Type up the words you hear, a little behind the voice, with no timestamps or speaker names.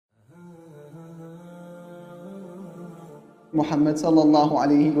Muhammad sallallahu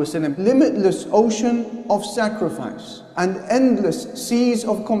alaihi wasallam, limitless ocean of sacrifice and endless seas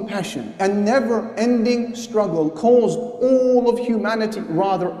of compassion and never-ending struggle caused all of humanity,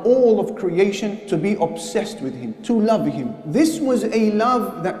 rather all of creation, to be obsessed with him, to love him. This was a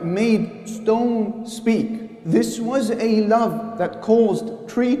love that made stone speak. This was a love that caused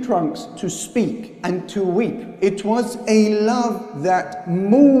tree trunks to speak and to weep. It was a love that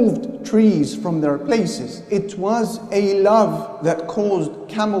moved trees from their places. It was a love that caused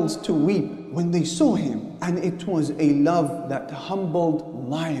camels to weep when they saw him. And it was a love that humbled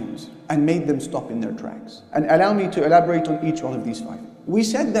lions and made them stop in their tracks. And allow me to elaborate on each one of these five. We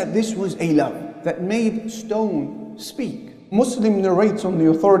said that this was a love that made stone speak. Muslim narrates on the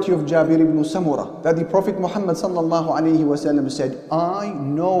authority of Jabir ibn Samurah that the Prophet Muhammad sallallahu alaihi wasallam said, I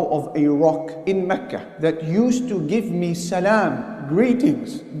know of a rock in Mecca that used to give me salam,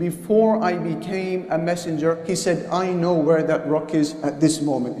 greetings, before I became a messenger. He said, I know where that rock is at this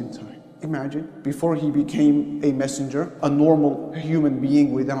moment in time. Imagine, before he became a messenger, a normal human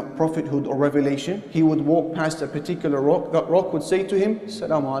being without prophethood or revelation, he would walk past a particular rock. That rock would say to him,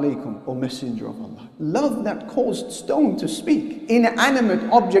 Assalamu alaikum, O Messenger of Allah. Love that caused stone to speak.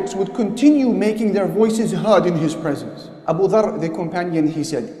 Inanimate objects would continue making their voices heard in his presence. Abu Dharr, the companion, he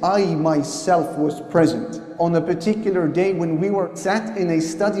said, I myself was present on a particular day when we were sat in a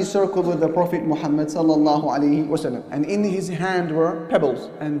study circle with the Prophet Muhammad sallallahu alaihi wasallam, and in his hand were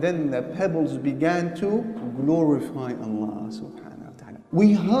pebbles, and then the pebbles began to glorify Allah subhanahu wa ta'ala.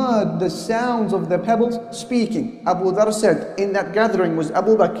 We heard the sounds of the pebbles speaking. Abu Dharr said, in that gathering was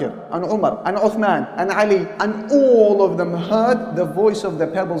Abu Bakr and Umar and Uthman and Ali, and all of them heard the voice of the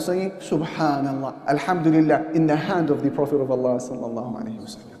pebbles saying, Subhanallah, Alhamdulillah, in the hand of the Prophet of Allah sallallahu alaihi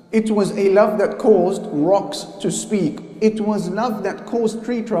wasallam. It was a love that caused rocks to speak. It was love that caused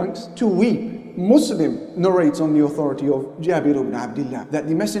tree trunks to weep. Muslim narrates on the authority of Jabir ibn Abdullah that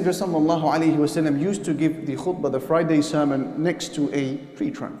the Messenger sallallahu alaihi wasallam used to give the khutbah, the Friday sermon, next to a tree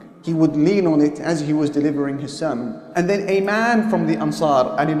trunk. He would lean on it as he was delivering his sermon. And then a man from the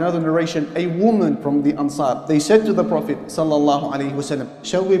Ansar, and in another narration, a woman from the Ansar, they said to the Prophet sallallahu alaihi wasallam,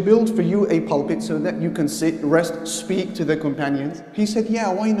 shall we build for you a pulpit so that you can sit, rest, speak to the companions? He said,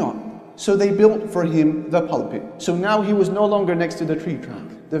 yeah, why not? So they built for him the pulpit. So now he was no longer next to the tree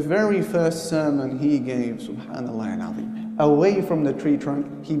trunk. The very first sermon he gave, subhanallah al-azim, away from the tree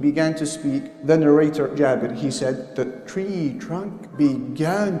trunk, he began to speak. The narrator, Jabir, he said, the tree trunk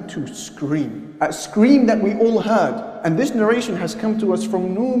began to scream. A scream that we all heard. And this narration has come to us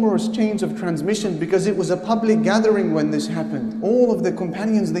from numerous chains of transmission because it was a public gathering when this happened. All of the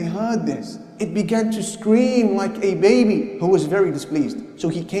companions, they heard this. It began to scream like a baby who was very displeased. So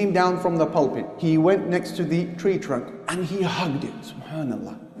he came down from the pulpit. He went next to the tree trunk and he hugged it,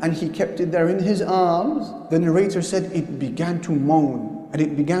 subhanallah. And he kept it there in his arms. The narrator said it began to moan and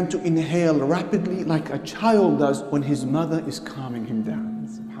it began to inhale rapidly like a child does when his mother is calming him down,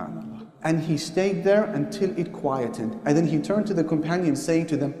 subhanallah. And he stayed there until it quietened. And then he turned to the companions saying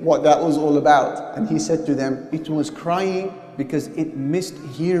to them what that was all about. And he said to them, it was crying because it missed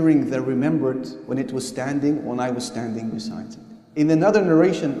hearing the remembrance when I was standing beside it. In another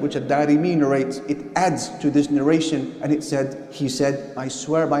narration, which Ad-Darimi narrates, it adds to this narration and he said, I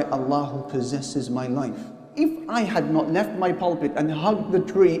swear by Allah who possesses my life. If I had not left my pulpit and hugged the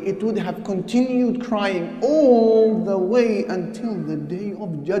tree, it would have continued crying all the way until the day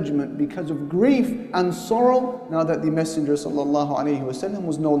of judgment because of grief and sorrow, now that the Messenger sallallahu alaihi wasallam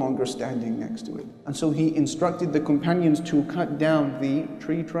was no longer standing next to it. And so he instructed the companions to cut down the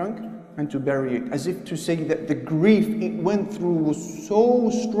tree trunk and to bury it, as if to say that the grief it went through was so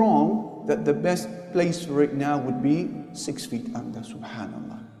strong that the best place for it now would be 6 feet under,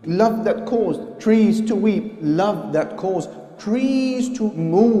 subhanallah. Love that caused trees to weep. Love that caused trees to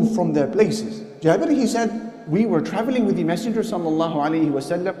move from their places. Jabir, he said, we were traveling with the Messenger sallallahu alaihi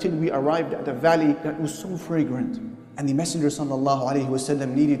wasallam till we arrived at a valley that was so fragrant. And the Messenger sallallahu alaihi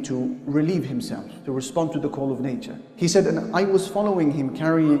wasallam needed to relieve himself, to respond to the call of nature. He said, and I was following him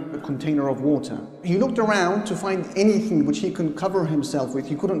carrying a container of water. He looked around to find anything which he could cover himself with.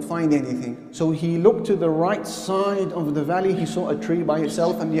 He couldn't find anything. So he looked to the right side of the valley. He saw a tree by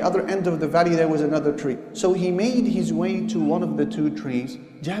itself, and the other end of the valley there was another tree. So he made his way to one of the two trees.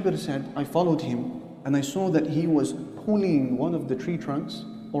 Jabir said, I followed him and I saw that he was pulling one of the tree trunks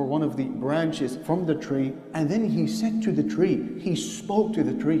or one of the branches from the tree, and then he said to the tree, he spoke to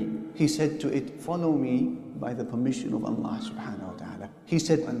the tree. He said to it, follow me by the permission of Allah subhanahu wa ta'ala. He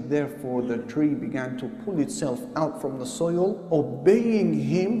said, and therefore the tree began to pull itself out from the soil, obeying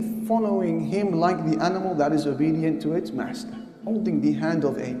him, following him like the animal that is obedient to its master. holding the hand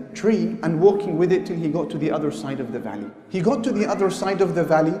of a tree and walking with it till he got to the other side of the valley. He got to the other side of the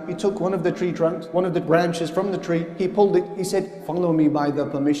valley, he took one of the tree trunks, one of the branches from the tree, he pulled it, he said, "Follow me by the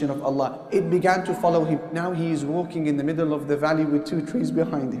permission of Allah." It began to follow him. Now he is walking in the middle of the valley with two trees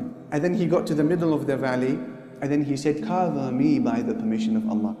behind him. And then he got to the middle of the valley, and then he said, "Cover me by the permission of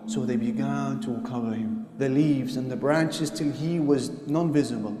Allah." So they began to cover him, the leaves and the branches, till he was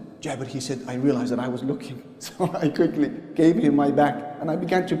non-visible. Jabir, he said, I realized that I was looking. So I quickly gave him my back and I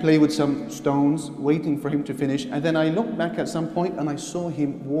began to play with some stones, waiting for him to finish. And then I looked back at some point and I saw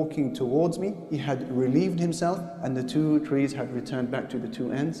him walking towards me. He had relieved himself and the two trees had returned back to the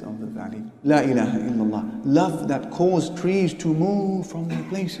two ends of the valley. La ilaha illallah. Love that caused trees to move from their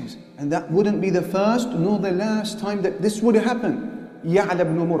places. And that wouldn't be the first nor the last time that this would happen. Ya'la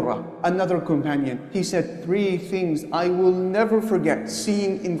ibn Murrah, another companion, he said, 3 things I will never forget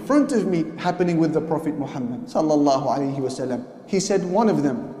seeing in front of me happening with the Prophet Muhammad sallallahu alaihi wasallam. He said one of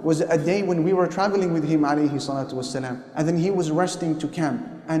them was a day when we were traveling with him alayhi salatu wasalam, and then he was resting to camp,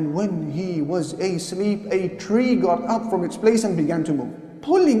 and when he was asleep, a tree got up from its place and began to move,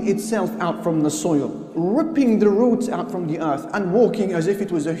 pulling itself out from the soil, ripping the roots out from the earth and walking as if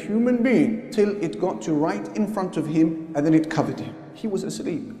it was a human being till it got to right in front of him and then it covered him. He was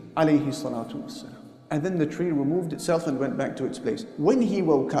asleep, alayhi salatu wassalam. And then the tree removed itself and went back to its place. When he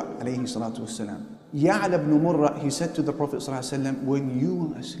woke up, alayhi salatu wassalam, Ya'la ibn Murrah, he said to the Prophet sallallahu alaihi wasallam, when you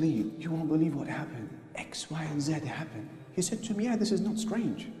were asleep, you won't believe what happened. X, Y, and Z happened. He said to me, yeah, this is not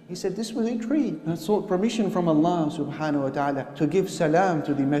strange. He said, this was a tree. I sought permission from Allah subhanahu wa ta'ala to give salam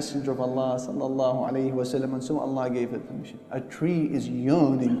to the Messenger of Allah sallallahu alayhi wa sallam, and so Allah gave it permission. A tree is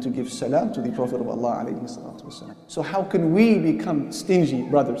yearning to give salam to the Prophet of Allah alayhi salatu wa sallam. So how can we become stingy,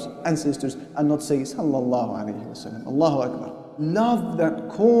 brothers and sisters, and not say sallallahu alayhi wa sallam? Allahu Akbar. Love that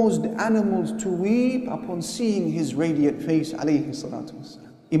caused animals to weep upon seeing his radiant face alayhi salatu wa sallam.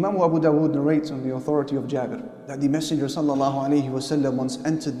 Imam Abu Dawood narrates on the authority of Jabir that the Messenger sallallahu alaihi wasallam once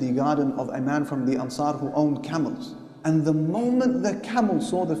entered the garden of a man from the Ansar who owned camels. And the moment the camel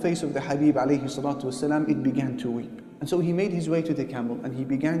saw the face of the Habib alayhi salatu wasalam, it began to weep. And so he made his way to the camel and he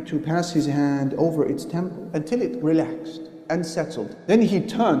began to pass his hand over its temple until it relaxed and settled. Then he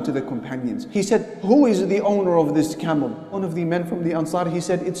turned to the companions. He said, who is the owner of this camel? One of the men from the Ansar, he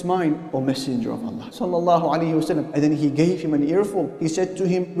said, it's mine, O Messenger of Allah sallallahu alaihi wasallam. And then he gave him an earful. He said to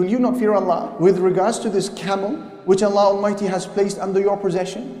him, will you not fear Allah with regards to this camel which Allah Almighty has placed under your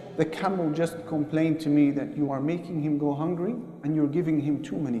possession? The camel just complained to me that you are making him go hungry and you're giving him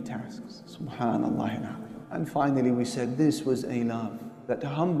too many tasks. Subhanallah. And finally we said this was a love that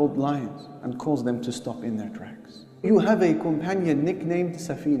humbled lions and caused them to stop in their tracks. You have a companion nicknamed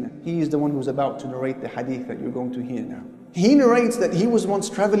Safina. He is the one who's about to narrate the hadith that you're going to hear now. He narrates that he was once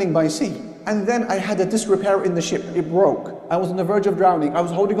traveling by sea, and then I had a disrepair in the ship. It broke. I was on the verge of drowning. I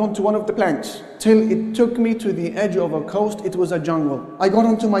was holding on to one of the planks till it took me to the edge of a coast. It was a jungle. I got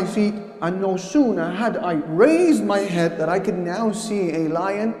onto my feet, and no sooner had I raised my head that I could now see a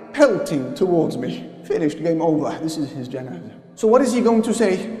lion pelting towards me. Finished, game over. This is his janazah. So what is he going to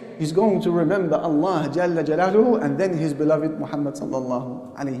say? He's going to remember Allah Jalla Jalaluhu and then his beloved Muhammad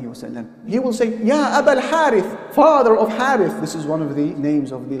sallallahu alayhi wasallam. He will say, Ya Abul Harith, father of Harith. This is one of the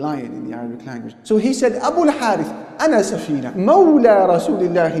names of the lion in the Arabic language. So he said, Abul Harith, Ana Safina, Mawla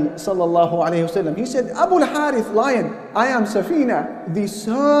Rasulillahi sallallahu alayhi wasallam. He said, Abul Harith, lion, I am Safina, the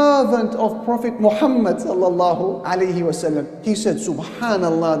servant of Prophet Muhammad sallallahu alayhi wasallam. He said,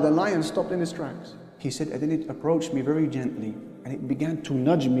 Subhanallah, the lion stopped in his tracks. He said, and then it approached me very gently and it began to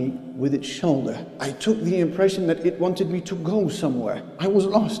nudge me with its shoulder. I took the impression that it wanted me to go somewhere. I was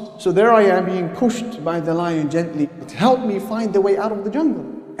lost. So there I am being pushed by the lion gently. It helped me find the way out of the jungle.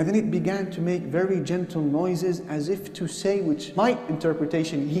 And then it began to make very gentle noises as if to say, which my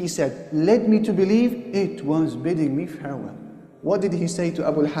interpretation, he said, led me to believe it was bidding me farewell. What did he say to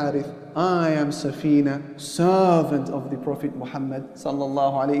Abu Harith? I am Safina, servant of the Prophet Muhammad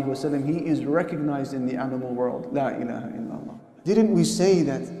sallallahu alayhi wasallam. He is recognized in the animal world. La ilaha illallah. Didn't we say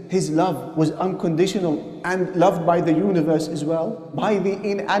that his love was unconditional and loved by the universe as well? By the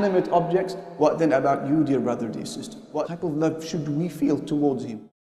inanimate objects? What then about you, dear brother, dear sister? What type of love should we feel towards him?